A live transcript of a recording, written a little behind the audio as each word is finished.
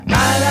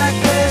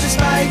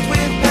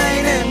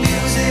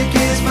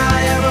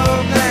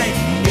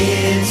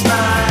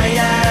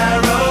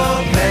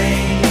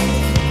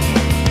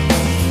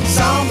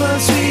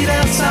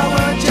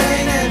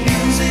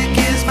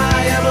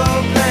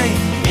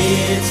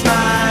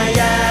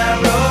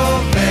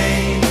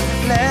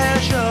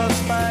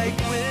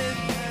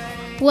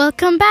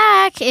Welcome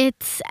back.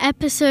 It's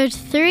episode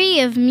 3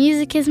 of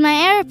Music is My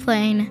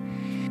Airplane.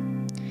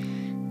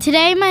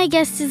 Today my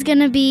guest is going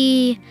to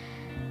be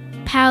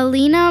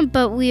Paulina,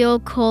 but we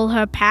all call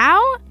her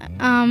Pau.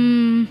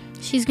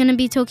 She's going to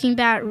be talking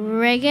about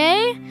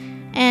reggae,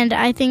 and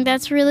I think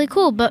that's really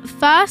cool. But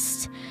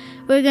first,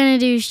 we're going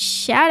to do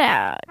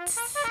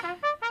shout-outs.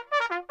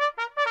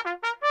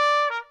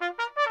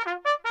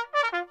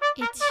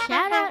 It's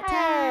shout-out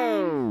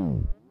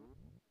time!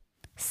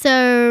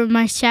 So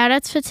my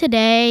shout-outs for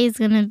today is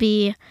going to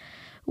be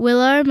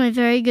Willow, my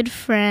very good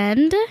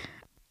friend,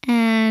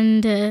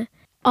 and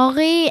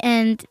Ori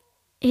and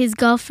his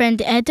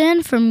girlfriend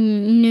Eden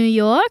from New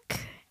York,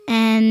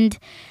 and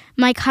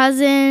my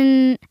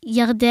cousin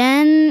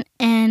Yarden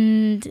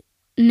and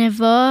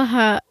Nevo,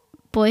 her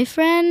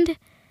boyfriend,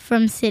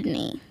 from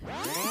Sydney.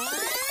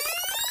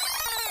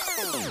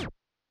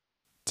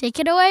 Take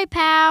it away,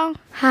 Pau.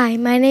 Hi,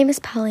 my name is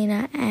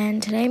Paulina,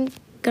 and today I'm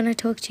going to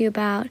talk to you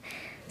about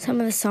some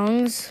of the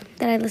songs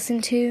that I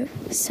listen to.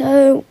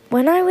 So,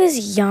 when I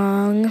was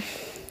young,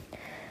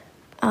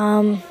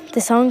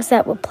 the songs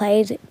that were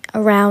played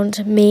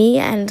around me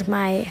and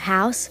my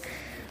house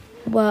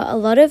were a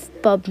lot of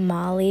Bob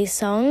Marley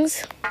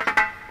songs.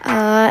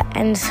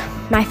 And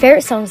my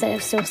favorite songs that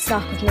have still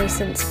stuck with me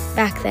since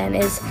back then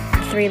is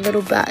Three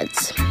Little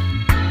Birds.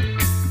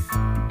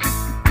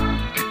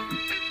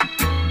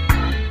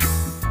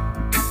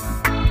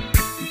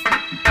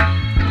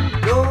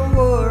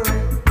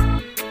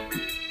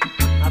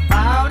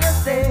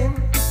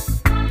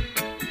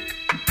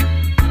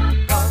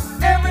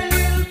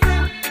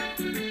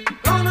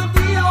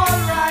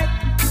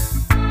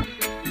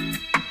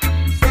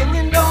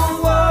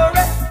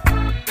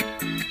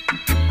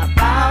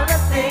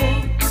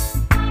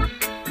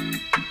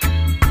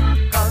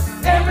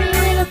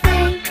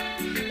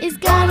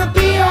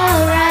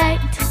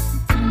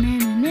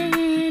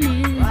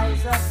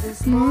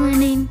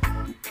 Morning,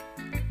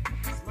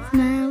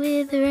 smile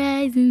with the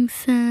rising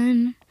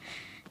sun.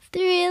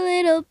 Three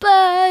little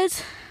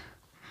birds.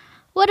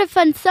 What a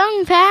fun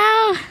song,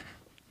 pal.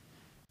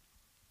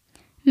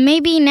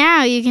 Maybe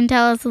now you can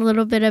tell us a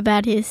little bit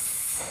about his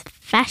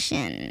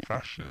fashion.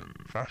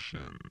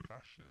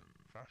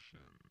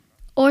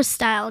 Or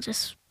style.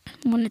 Just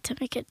wanted to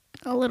make it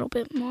a little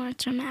bit more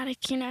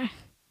dramatic, you know.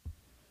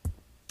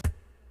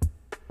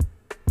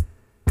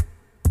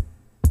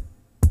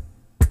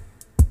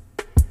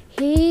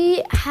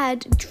 He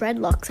had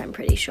dreadlocks, I'm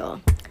pretty sure.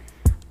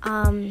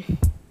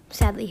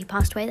 Sadly, he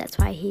passed away. That's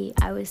why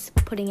I was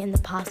putting in the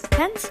past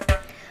tense.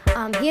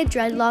 He had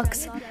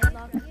dreadlocks,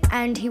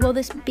 and he wore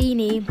this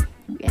beanie.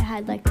 It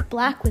had like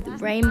black with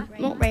I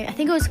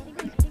think it was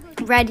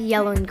red,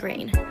 yellow, and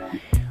green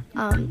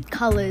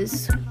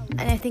colors.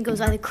 And I think it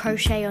was either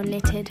crochet or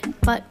knitted.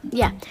 But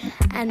yeah,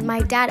 and my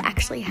dad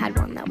actually had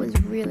one that was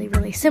really,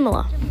 really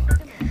similar.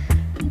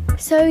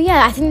 So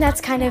yeah, I think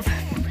that's kind of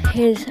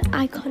his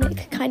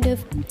iconic kind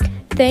of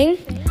thing.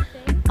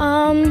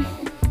 I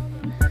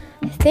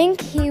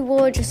think he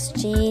wore just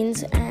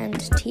jeans and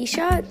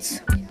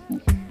t-shirts,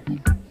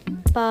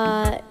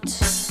 but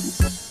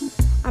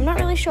I'm not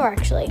really sure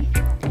actually.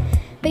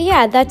 But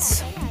yeah,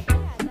 that's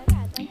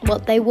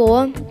what they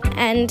wore,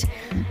 and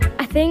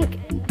I think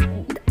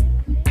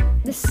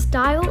the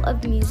style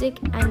of music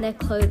and their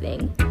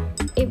clothing,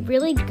 they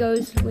really go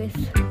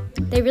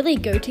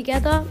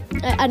together.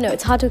 I know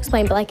it's hard to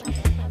explain, but like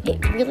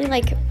it really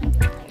like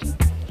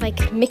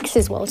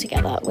mixes well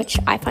together, which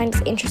I find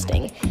is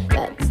interesting,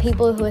 that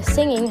people who are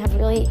singing have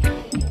really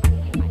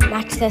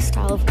matched their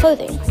style of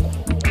clothing.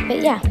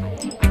 But yeah.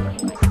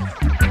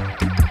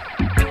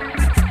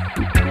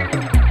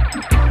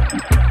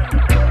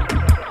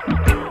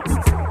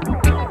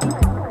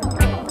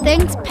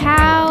 Thanks,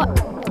 Pau.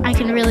 I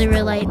can really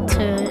relate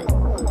to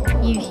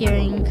you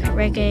hearing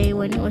reggae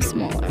when you were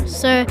smaller.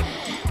 So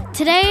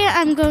today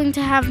I'm going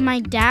to have my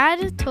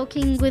dad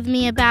talking with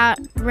me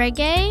about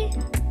reggae.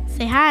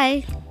 Say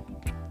hi.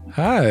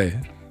 Hi.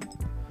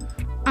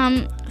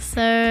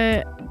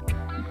 So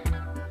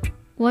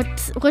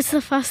what's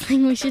the first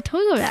thing we should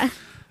talk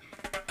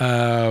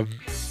about?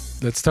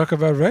 Let's talk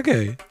about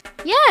reggae.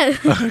 Yeah.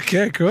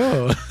 Okay,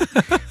 cool.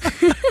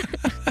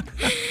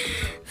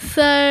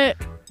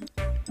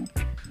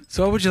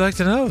 So what would you like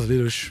to know,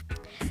 Lilush?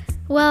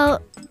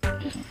 Well,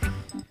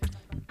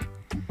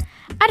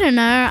 I don't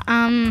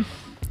know.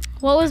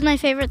 What was my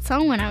favorite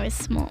song when I was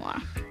smaller?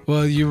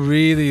 Well, you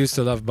really used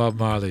to love Bob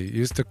Marley. You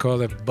used to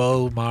call him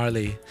Bo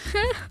Marley.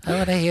 I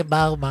want to hear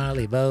Bo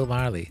Marley, Bo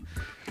Marley.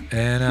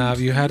 And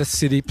you had a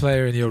CD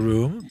player in your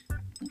room.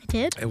 I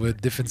did?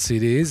 With different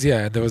CDs.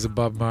 Yeah, and there was a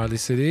Bob Marley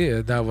CD.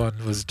 And that one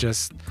was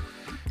just...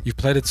 You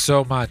played it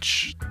so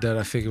much that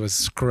I think it was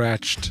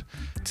scratched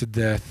to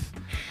death.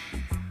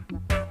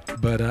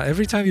 But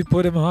every time you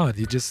put him on,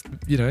 you just,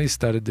 you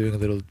started doing a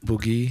little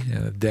boogie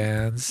and a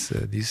dance,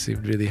 and you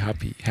seemed really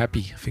happy. I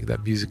think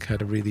that music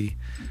had a really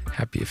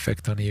happy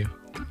effect on you.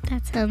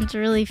 That sounds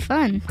really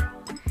fun.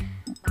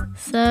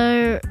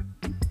 So,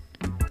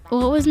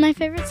 what was my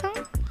favorite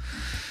song?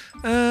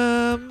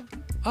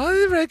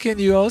 I reckon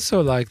you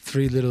also like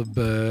Three Little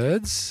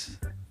Birds.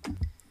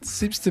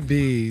 seems to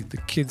be the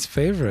kid's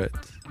favorite.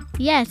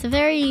 Yeah, it's a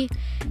very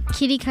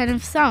kiddie kind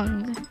of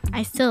song.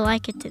 I still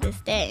like it to this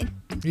day.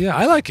 Yeah,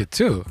 I like it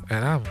too.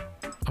 And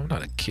I'm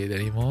not a kid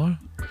anymore.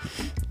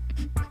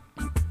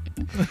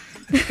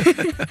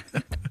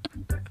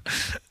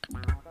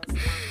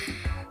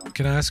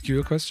 Can I ask you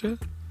a question?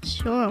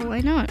 Sure,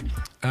 why not?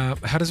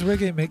 How does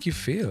reggae make you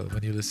feel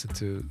when you listen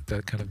to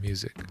that kind of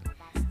music?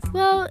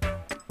 Well,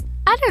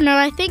 I don't know.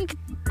 I think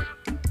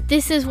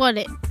this is what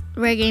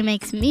reggae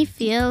makes me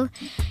feel.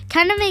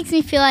 Kind of makes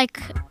me feel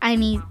like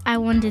I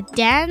want to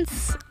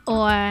dance,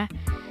 or I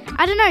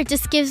don't know. It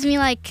just gives me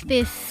like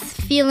this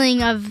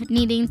feeling of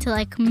needing to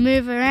like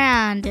move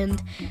around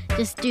and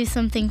just do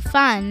something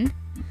fun,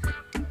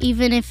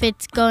 even if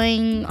it's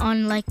going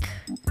on like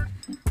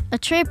a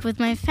trip with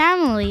my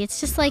family. It's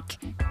just like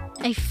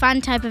a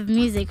fun type of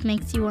music,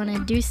 makes you want to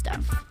do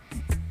stuff.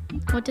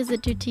 What does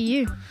it do to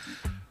you?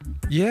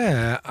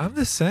 Yeah, I'm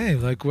the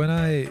same. Like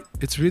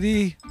it's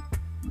really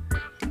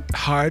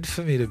hard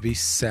for me to be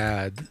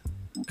sad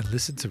and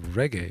listen to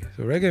reggae.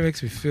 So reggae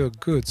makes me feel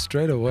good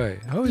straight away.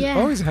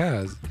 Always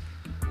has.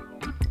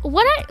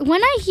 When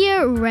I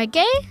hear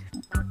reggae,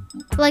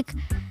 like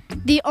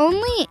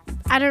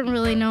I don't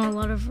really know a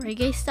lot of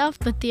reggae stuff,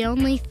 but the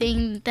only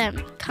thing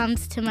that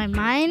comes to my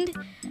mind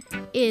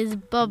is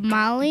Bob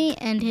Marley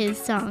and his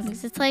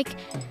songs. It's like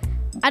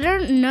I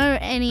don't know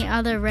any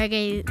other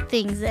reggae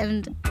things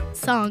and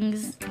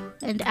songs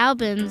and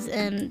albums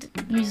and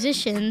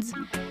musicians,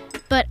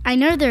 but I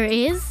know there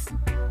is,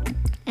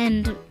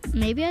 and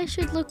maybe I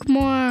should look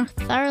more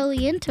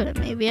thoroughly into it.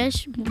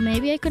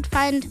 Maybe I could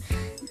find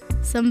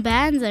some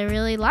bands I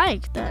really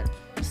like that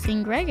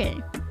sing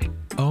reggae.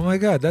 Oh my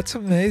God, that's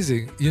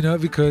amazing.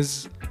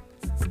 Because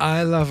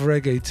I love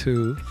reggae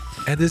too.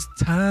 And there's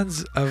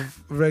tons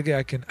of reggae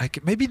I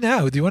can maybe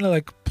now. Do you want to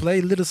like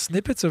play little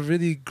snippets of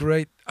really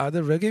great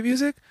other reggae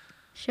music?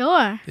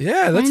 Sure.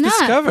 Yeah, let's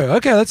discover.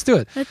 Okay, let's do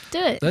it.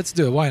 Let's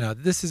do it. Why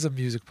not? This is a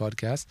music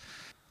podcast.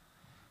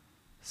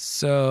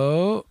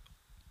 So,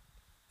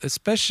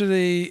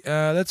 especially,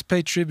 let's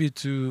pay tribute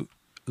to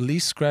Lee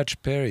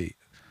Scratch Perry,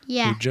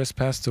 who just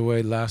passed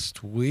away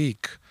last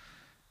week.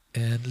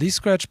 And Lee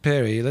Scratch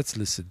Perry, let's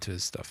listen to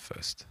his stuff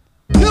first.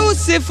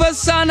 Lucifer,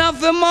 son of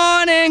the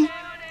morning,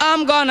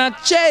 I'm gonna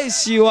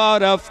chase you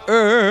out of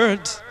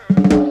earth.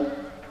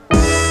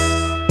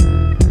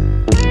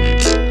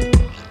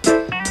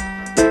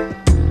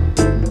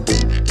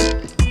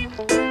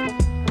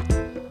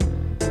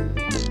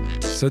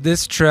 So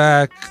this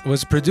track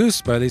was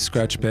produced by Lee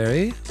Scratch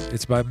Perry.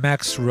 It's by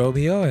Max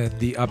Romeo and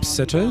the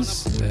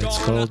Upsetters. And it's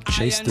called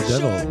Chase the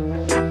Devil.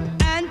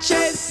 And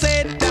chase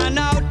Satan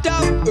out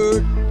of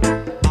earth.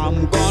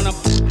 I'm gonna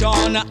put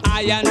on an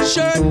iron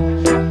shirt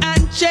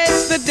and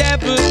chase the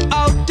devil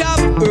out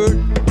of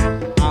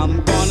earth.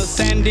 I'm gonna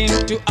send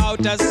him to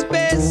outer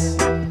space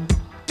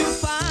to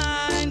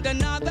find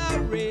another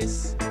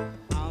race.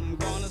 I'm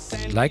gonna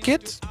send like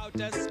it?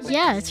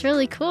 Yeah, it's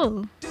really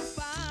cool.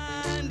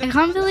 I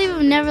can't believe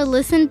I've never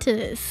listened to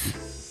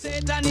this.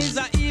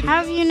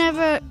 Have you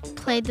never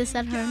played this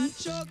at home?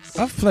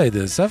 I've played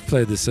this at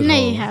home.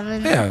 No, you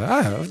haven't. Yeah,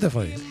 I have,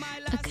 definitely.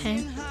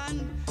 Okay.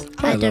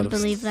 I don't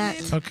believe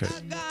that. Okay.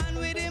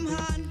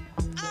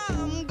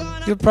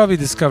 You'll probably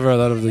discover a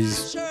lot of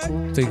these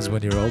things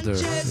when you're older.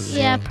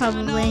 Yeah,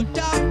 probably.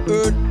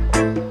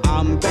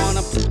 I'm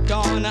gonna put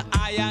on an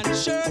iron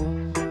shirt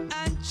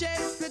and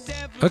chase the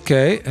devil.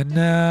 Okay, and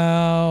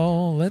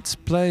now let's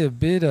play a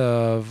bit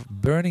of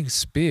Burning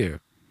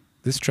Spear.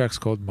 This track's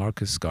called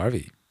Marcus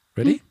Garvey.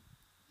 Ready?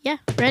 Yeah,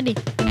 ready.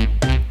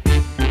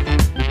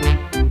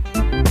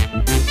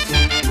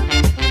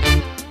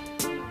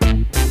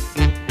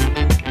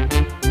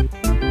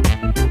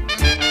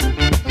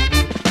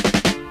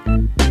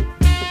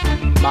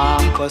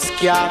 Marcus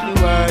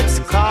Garvey words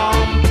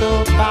come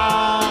to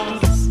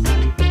pass.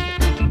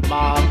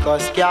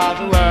 Marcus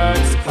Garvey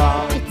words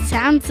come. It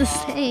sounds the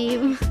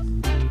same.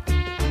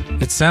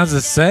 It sounds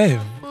the same.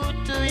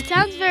 It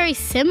sounds very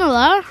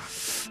similar.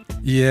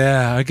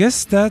 Yeah, I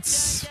guess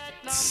that's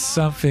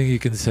something you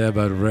can say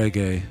about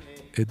reggae.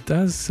 It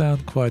does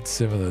sound quite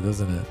similar,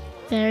 doesn't it?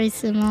 Very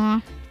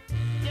similar.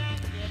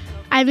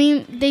 I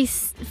mean,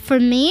 for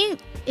me,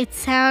 it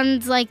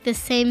sounds like the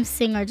same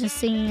singer just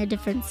singing a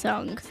different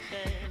song.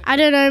 I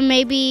don't know,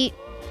 maybe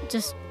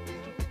just,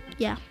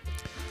 yeah.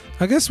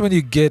 I guess when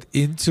you get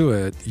into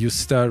it, you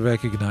start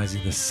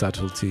recognizing the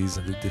subtleties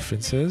and the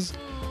differences.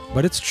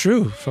 But it's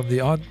true, from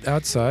the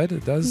outside,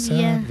 it does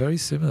sound very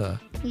similar.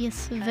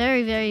 Yes,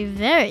 very, very,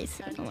 very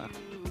similar.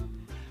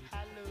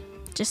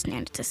 Just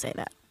needed to say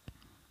that.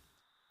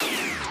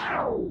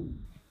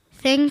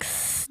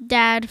 Thanks,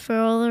 Dad, for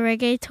all the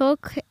reggae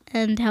talk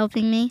and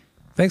helping me.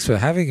 Thanks for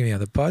having me on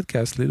the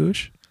podcast,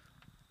 Lilush.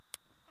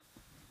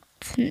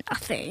 It's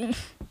nothing.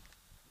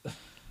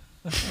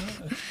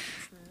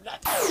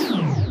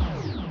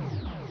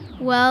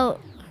 Well,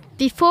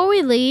 before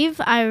we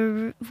leave,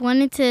 I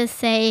wanted to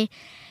say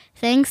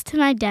thanks to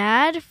my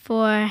dad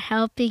for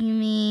helping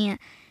me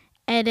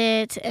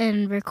edit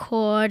and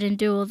record and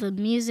do all the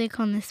music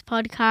on this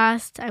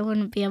podcast. I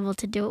wouldn't be able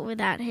to do it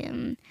without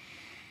him.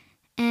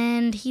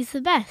 And he's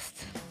the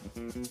best.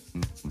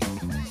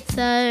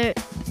 So,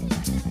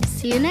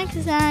 see you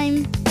next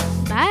time.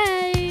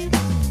 Bye.